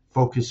just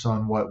focus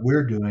on what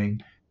we're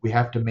doing. We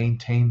have to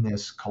maintain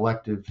this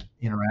collective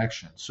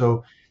interaction.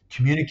 So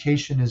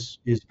communication is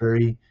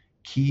very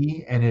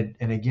key, and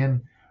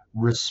again,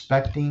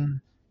 respecting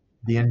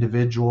the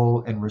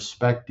individual and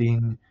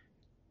respecting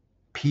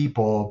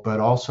people, but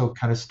also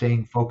kind of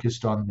staying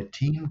focused on the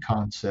team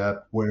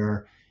concept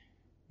where,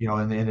 in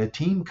a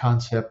team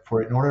concept,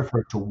 in order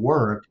for it to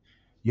work,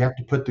 you have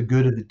to put the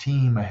good of the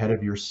team ahead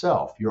of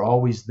yourself. You're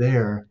always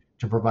there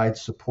to provide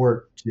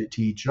support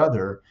to each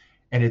other.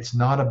 And it's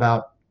not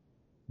about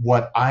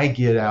what I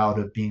get out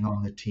of being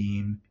on the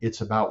team.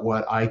 It's about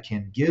what I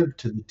can give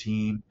to the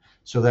team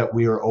so that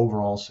we are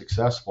overall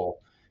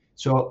successful.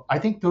 So I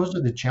think those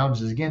are the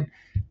challenges. Again,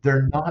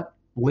 they're not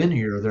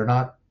linear. They're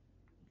not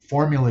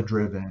formula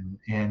driven,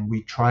 and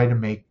we try to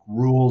make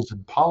rules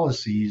and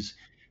policies,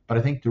 but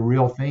I think the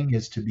real thing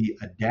is to be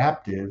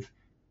adaptive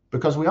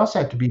because we also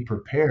have to be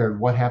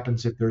prepared. What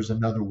happens if there's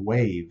another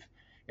wave,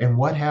 and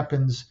what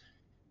happens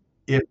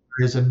if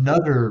there is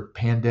another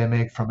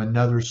pandemic from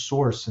another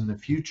source in the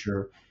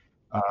future?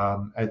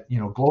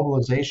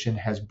 Globalization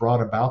has brought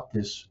about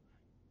this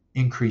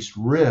increased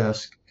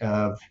risk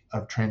of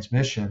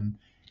transmission,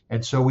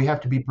 and so we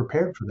have to be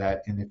prepared for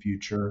that in the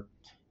future.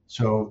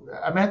 So,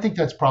 I mean, I think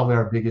that's probably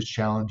our biggest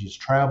challenge is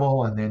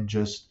travel, and then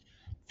just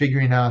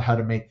figuring out how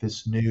to make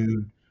this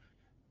new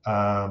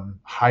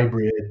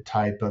hybrid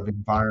type of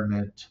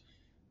environment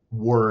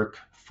work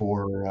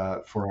for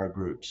our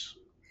groups.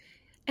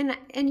 And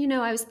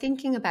I was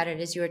thinking about it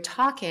as you were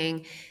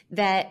talking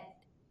that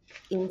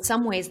in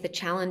some ways the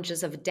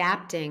challenges of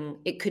adapting,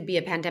 it could be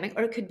a pandemic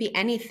or it could be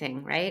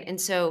anything, right?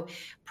 And so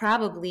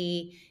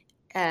probably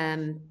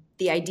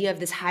the idea of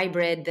this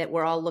hybrid that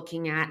we're all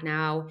looking at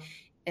now,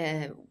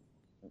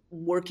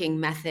 working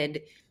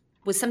method,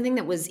 was something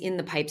that was in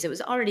the pipes. It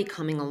was already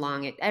coming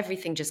along.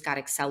 Everything just got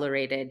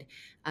accelerated.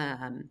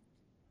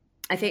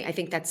 I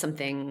think that's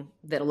something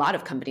that a lot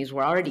of companies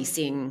were already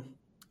seeing.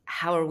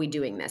 How are we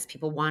doing this?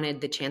 People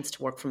wanted the chance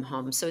to work from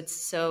home. So it's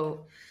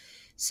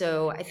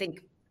so I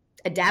think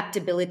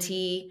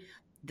adaptability,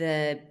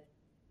 the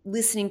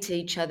listening to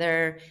each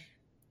other,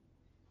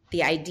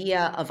 the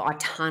idea of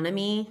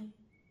autonomy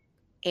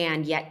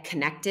and yet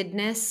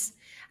connectedness.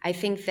 I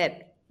think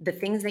that the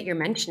things that you're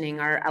mentioning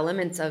are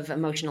elements of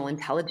emotional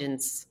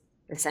intelligence,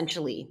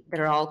 essentially, that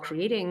are all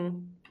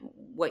creating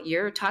what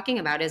you're talking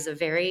about as a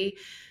very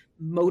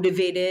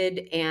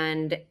motivated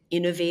and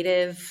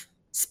innovative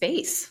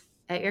space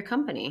at your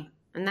company.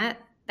 And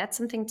that's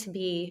something to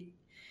be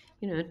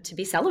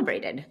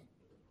celebrated.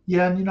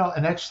 Yeah, and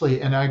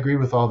I agree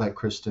with all that,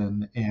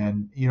 Kristen.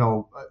 And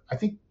I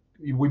think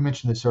we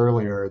mentioned this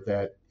earlier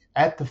that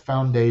at the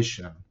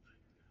foundation,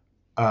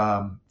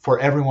 for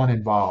everyone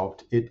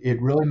involved,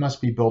 it really must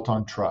be built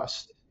on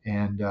trust.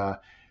 And I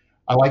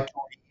like to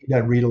read. I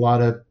read a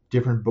lot of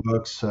different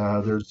books.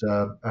 There's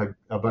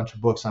a bunch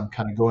of books I'm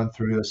kind of going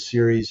through, a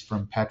series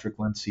from Patrick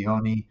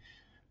Lencioni,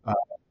 uh,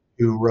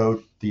 who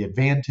wrote The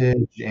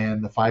Advantage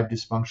and the Five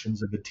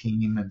Dysfunctions of a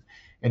Team.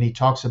 And he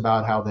talks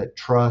about how that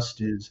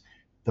trust is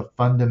the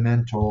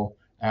fundamental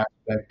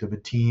aspect of a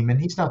team.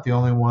 And he's not the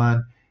only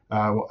one.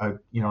 A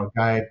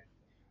guy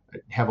I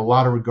have a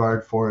lot of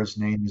regard for. His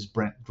name is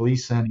Brent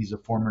Gleason. He's a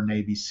former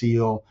Navy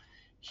SEAL.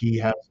 He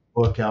has a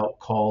book out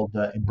called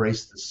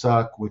Embrace the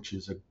Suck, which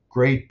is a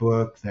great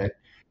book that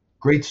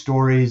great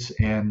stories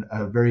and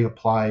very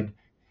applied.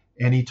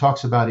 And he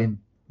talks about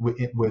with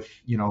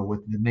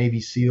the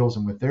Navy SEALs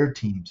and with their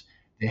teams,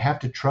 they have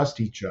to trust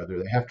each other.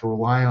 They have to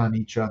rely on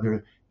each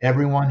other.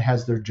 Everyone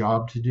has their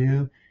job to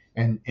do,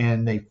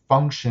 and they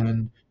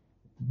function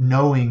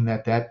knowing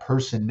that that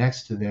person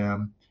next to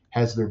them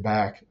has their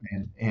back.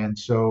 And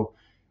so,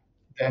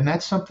 and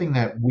that's something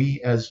that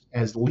we as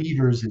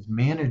leaders, as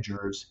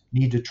managers,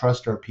 need to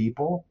trust our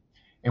people,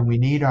 and we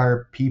need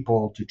our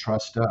people to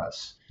trust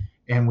us,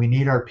 and we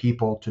need our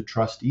people to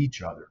trust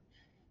each other.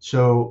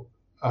 So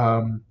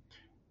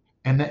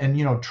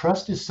and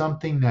trust is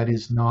something that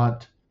is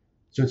not,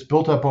 so it's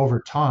built up over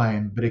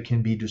time, but it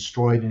can be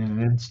destroyed in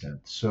an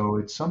instant. So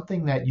it's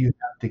something that you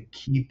have to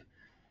keep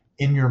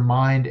in your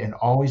mind and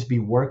always be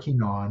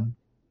working on.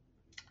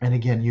 And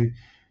again, you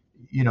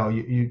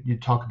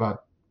talk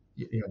about,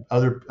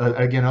 other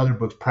again, other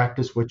books,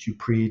 practice what you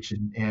preach,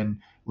 and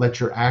let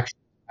your actions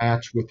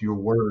match with your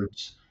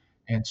words.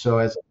 And so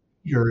as a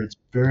leader, it's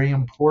very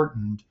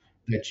important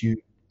that you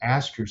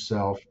ask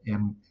yourself,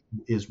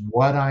 is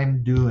what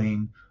I'm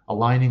doing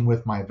aligning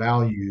with my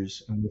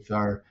values and with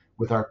our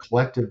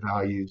collective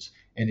values?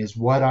 And is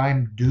what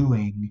I'm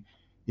doing,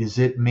 is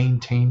it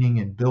maintaining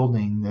and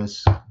building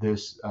this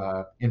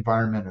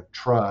environment of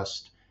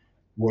trust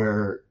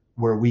where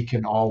we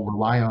can all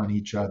rely on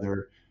each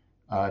other,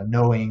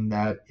 knowing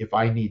that if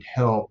I need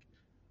help,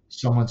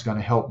 someone's going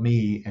to help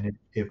me, and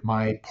if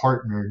my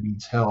partner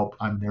needs help,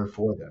 I'm there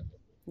for them.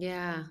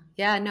 Yeah.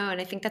 Yeah. No. And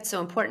I think that's so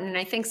important. And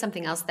I think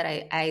something else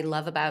that I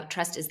love about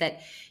trust is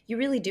that you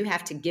really do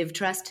have to give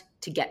trust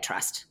to get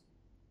trust,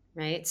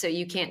 right? So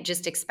you can't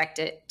just expect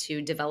it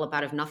to develop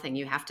out of nothing.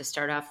 You have to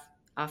start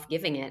off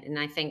giving it. And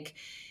I think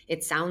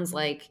it sounds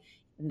like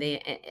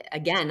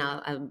again,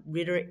 I'll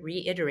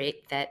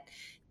reiterate that,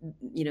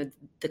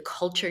 the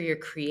culture you're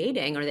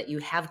creating or that you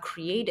have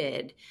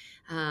created,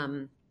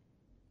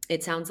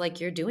 it sounds like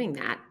you're doing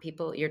that.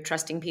 You're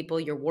trusting people,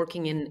 you're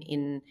working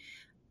in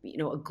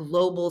a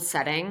global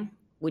setting,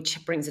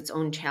 which brings its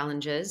own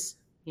challenges,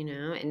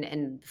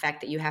 and the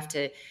fact that you have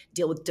to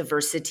deal with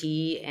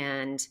diversity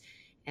and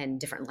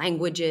different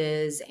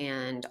languages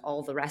and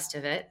all the rest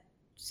of it.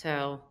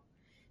 So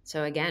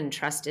again,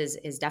 trust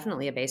is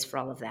definitely a base for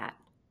all of that.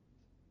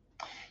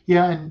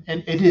 Yeah,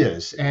 and it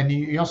is. And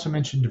you also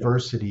mentioned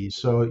diversity.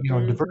 So,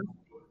 diversity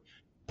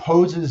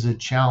poses a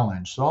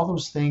challenge. So all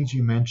those things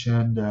you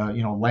mentioned,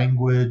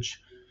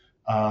 language,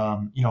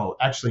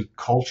 actually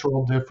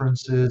cultural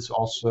differences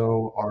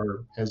also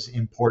are as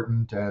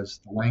important as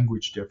the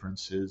language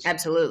differences.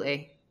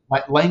 Absolutely.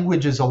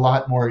 Language is a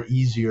lot more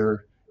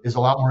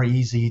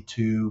easy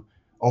to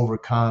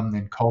overcome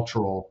than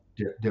cultural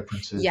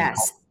differences.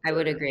 Yes, I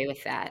would agree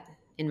with that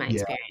in my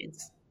Yeah,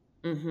 experience.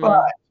 but Mm-hmm.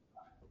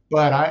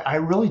 but I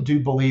really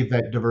do believe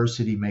that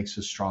diversity makes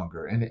us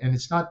stronger, and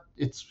it's not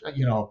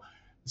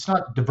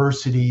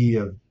diversity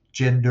of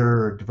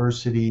gender or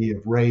diversity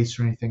of race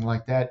or anything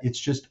like that. It's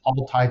just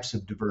all types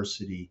of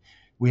diversity.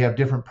 We have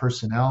different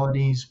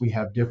personalities, we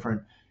have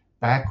different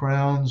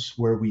backgrounds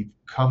where we've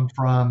come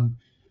from,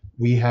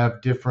 we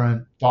have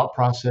different thought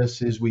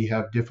processes, we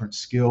have different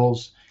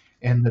skills,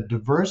 and the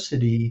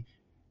diversity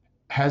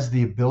has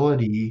the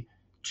ability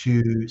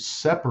to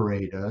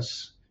separate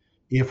us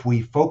if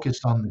we focus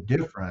on the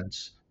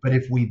difference. But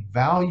if we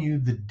value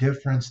the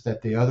difference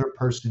that the other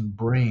person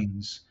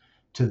brings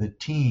to the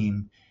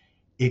team,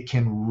 it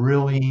can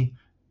really,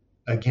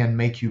 again,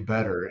 make you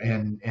better.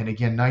 And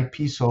again, Knight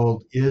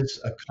Peacehold is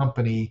a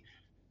company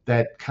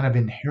that kind of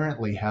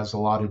inherently has a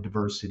lot of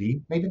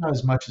diversity, maybe not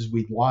as much as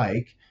we'd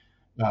like,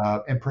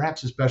 and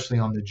perhaps especially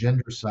on the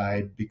gender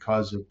side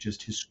because of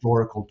just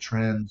historical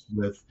trends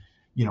with,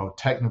 you know,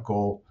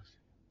 technical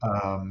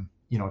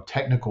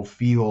technical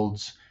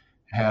fields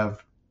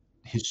have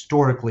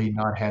historically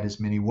not had as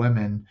many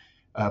women,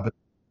 but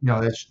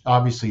that's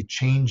obviously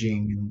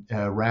changing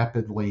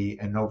rapidly,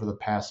 and over the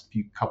past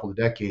few couple of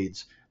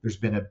decades, there's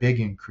been a big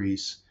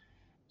increase.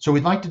 So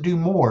we'd like to do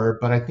more,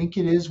 but I think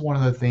it is one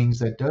of the things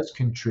that does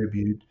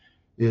contribute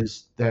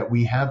is that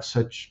we have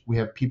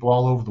people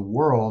all over the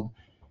world,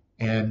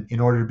 and in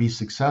order to be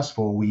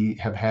successful, we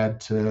have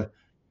had to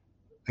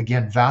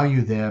again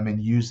value them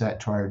and use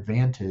that to our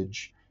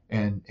advantage,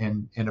 and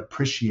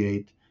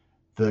appreciate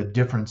the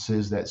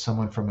differences that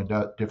someone from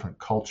a different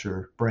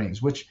culture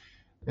brings. Which,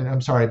 and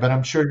I'm sorry, but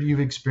I'm sure you've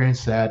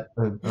experienced that.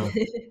 A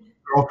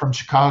girl from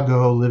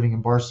Chicago living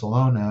in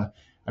Barcelona,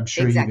 I'm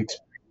sure you've Exactly.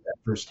 experienced that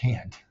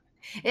firsthand.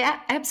 Yeah,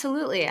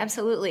 absolutely,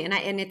 absolutely,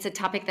 and it's a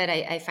topic that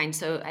I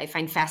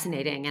find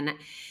fascinating,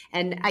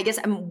 and I guess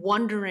I'm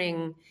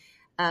wondering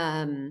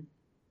um,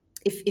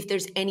 if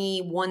there's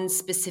any one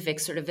specific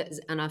sort of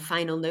on a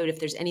final note, if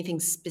there's anything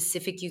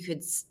specific you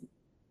could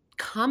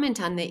comment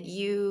on that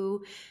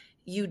you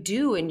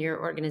do in your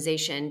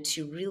organization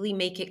to really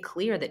make it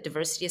clear that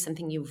diversity is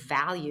something you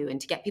value and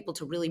to get people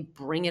to really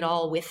bring it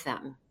all with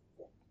them.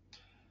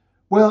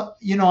 Well,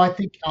 I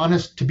think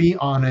to be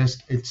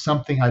honest, it's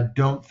something I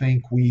don't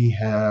think we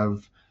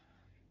have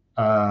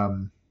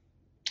um,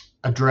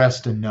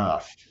 addressed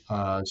enough.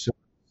 So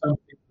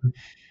something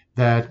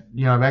that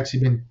I've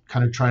actually been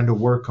kind of trying to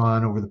work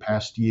on over the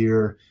past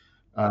year,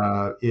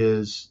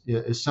 is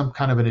some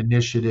kind of an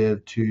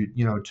initiative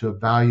to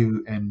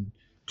value and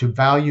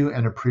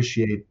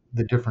appreciate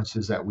the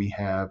differences that we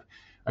have.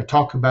 I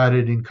talk about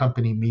it in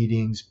company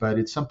meetings, but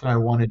it's something I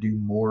want to do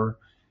more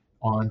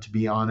on, to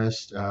be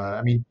honest.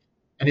 I mean,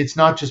 and it's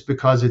not just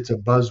because it's a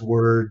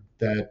buzzword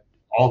that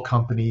all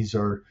companies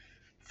are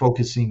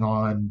focusing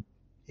on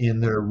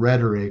in their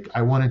rhetoric.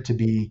 I want it to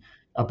be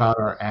about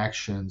our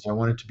actions. I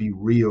want it to be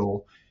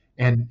real.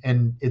 And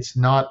it's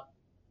not,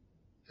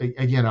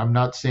 again, I'm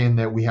not saying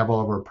that we have all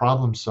of our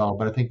problems solved,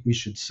 but I think we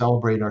should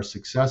celebrate our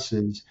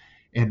successes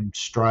and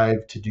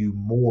strive to do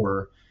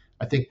more.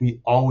 I think we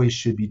always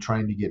should be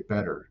trying to get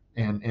better.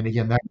 And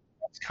again,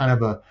 that's kind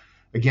of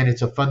again,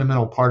 it's a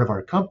fundamental part of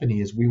our company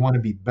is we want to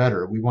be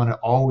better. We want to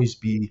always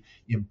be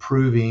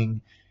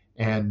improving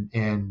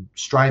and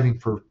striving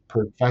for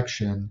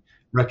perfection,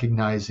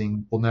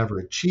 recognizing we'll never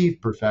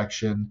achieve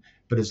perfection,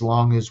 but as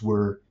long as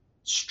we're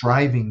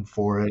striving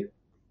for it,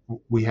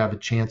 we have a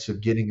chance of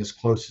getting as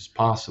close as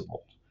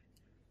possible.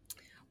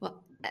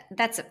 Well,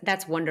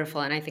 that's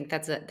wonderful, and I think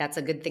that's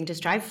a good thing to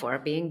strive for,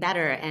 being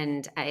better.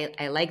 And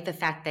I like the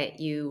fact that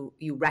you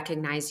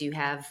recognize you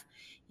have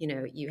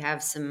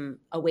some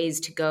a ways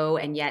to go,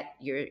 and yet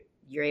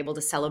you're able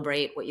to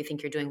celebrate what you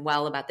think you're doing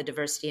well about the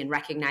diversity and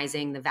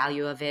recognizing the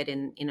value of it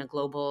in a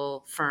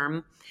global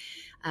firm.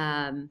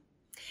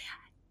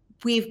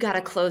 We've got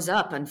to close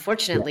up,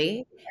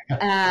 unfortunately.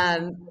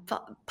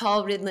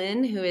 Paul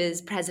Ridlin, who is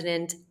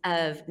president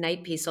of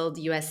Knight Piésold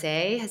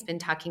USA, has been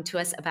talking to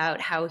us about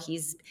how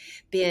his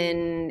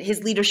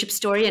leadership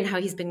story and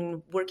how he's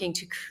been working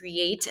to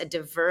create a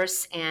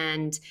diverse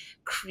and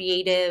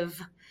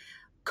creative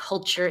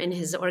culture in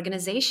his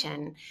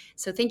organization.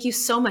 So thank you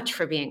so much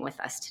for being with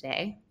us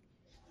today.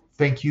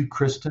 Thank you,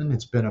 Kristen.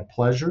 It's been a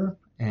pleasure,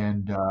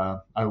 and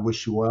I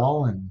wish you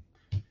well, and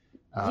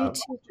to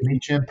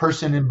meet you in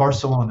person in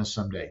Barcelona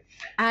someday.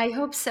 I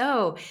hope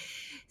so.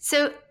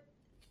 So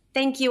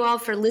thank you all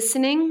for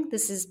listening.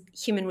 This is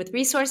Human with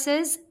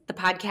Resources, the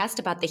podcast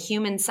about the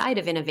human side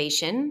of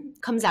innovation.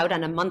 Comes out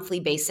on a monthly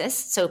basis,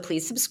 so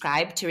please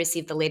subscribe to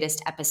receive the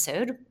latest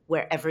episode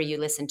wherever you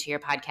listen to your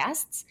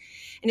podcasts.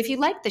 And if you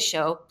like the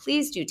show,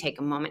 please do take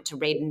a moment to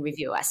rate and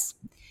review us.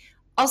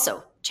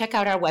 Also, check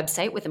out our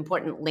website with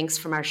important links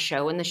from our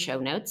show in the show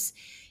notes.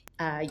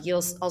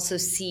 You'll also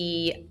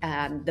see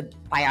the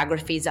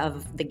biographies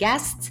of the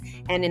guests.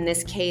 And in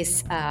this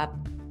case,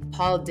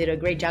 Paul did a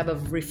great job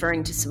of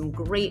referring to some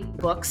great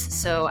books,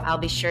 so I'll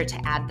be sure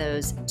to add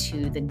those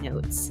to the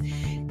notes.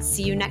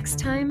 See you next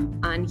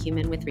time on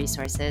Human with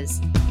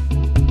Resources.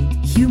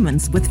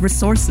 Humans with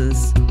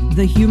Resources,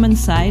 the human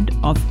side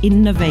of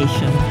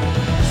innovation.